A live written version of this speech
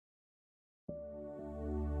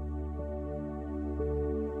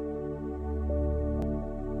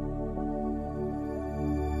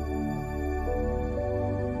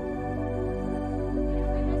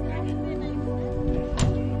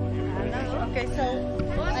Okay, so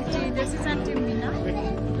Auntie, this is Auntie Mina.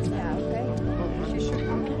 Yeah, okay. She should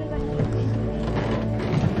come.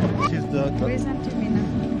 She's Where's Auntie Mina?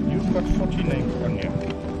 You've got 40 names on here.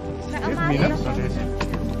 Yes, Mina?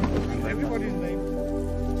 Everybody's name.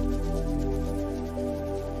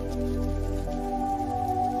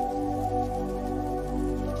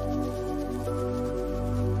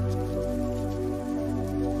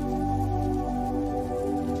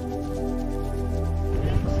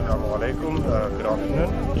 Good afternoon.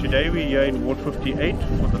 Today we're here in Ward 58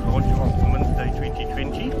 for the launch of Women's Day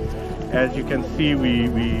 2020. As you can see,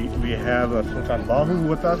 we have Sultan Bahu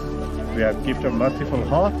with us. We have Gift of Merciful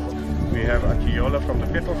Heart. We have Auntie Yola from the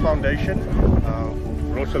Petal Foundation,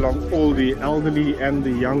 who brought along all the elderly and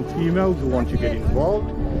the young females who want to get involved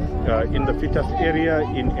in the FITAS area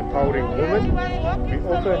in empowering women. We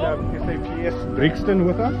also have SAPS Brixton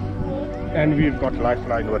with us, and we've got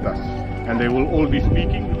Lifeline with us. And they will all be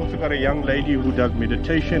speaking. We've also got a young lady who does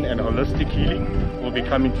meditation and holistic healing, who will be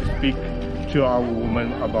coming to speak to our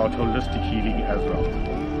women about holistic healing as well.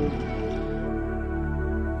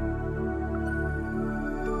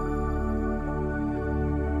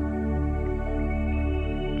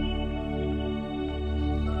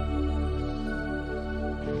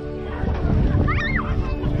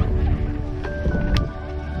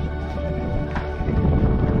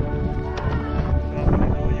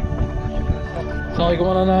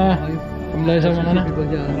 Assalamualaikum anak-anak. Alhamdulillah sama anak.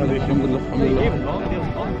 Alhamdulillah.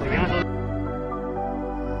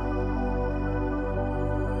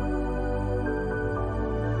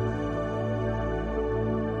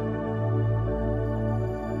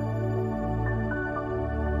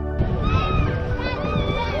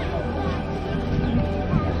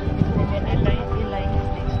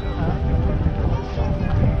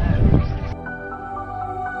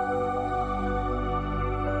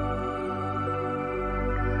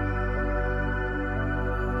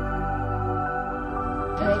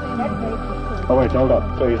 Oh wait, hold on.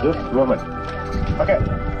 So is this woman? Okay,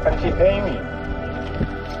 Auntie Amy.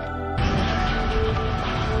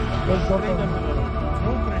 No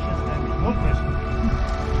pressure, Stanley. No pressure.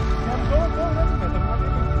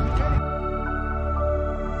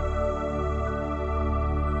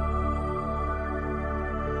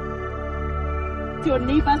 Your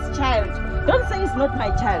neighbor's child. Don't say it's not my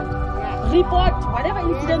child. Report whatever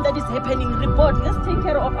incident that is happening. Report. Let's take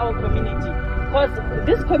care of our community. Because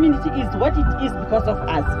this community is what it is because of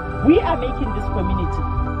us. We are making this community.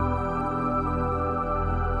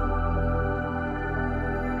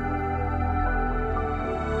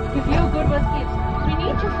 If you're good with kids, we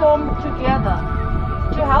need to form together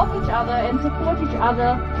to help each other and support each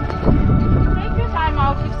other. Take your time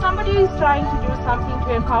out. If somebody is trying to do something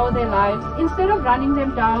to empower their lives, instead of running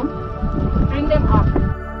them down, bring them up.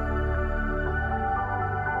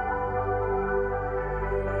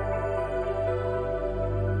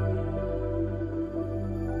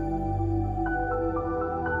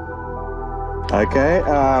 Okay,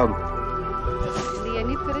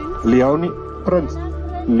 Liana Prince,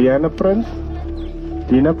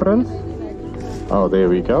 Dina Prince. Oh, there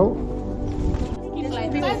we go.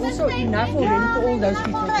 Also enough already for all those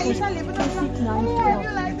people.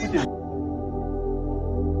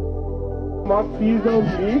 Mark, please don't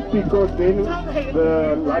leave because then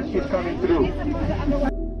the lunch is coming through.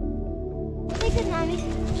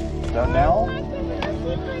 Now.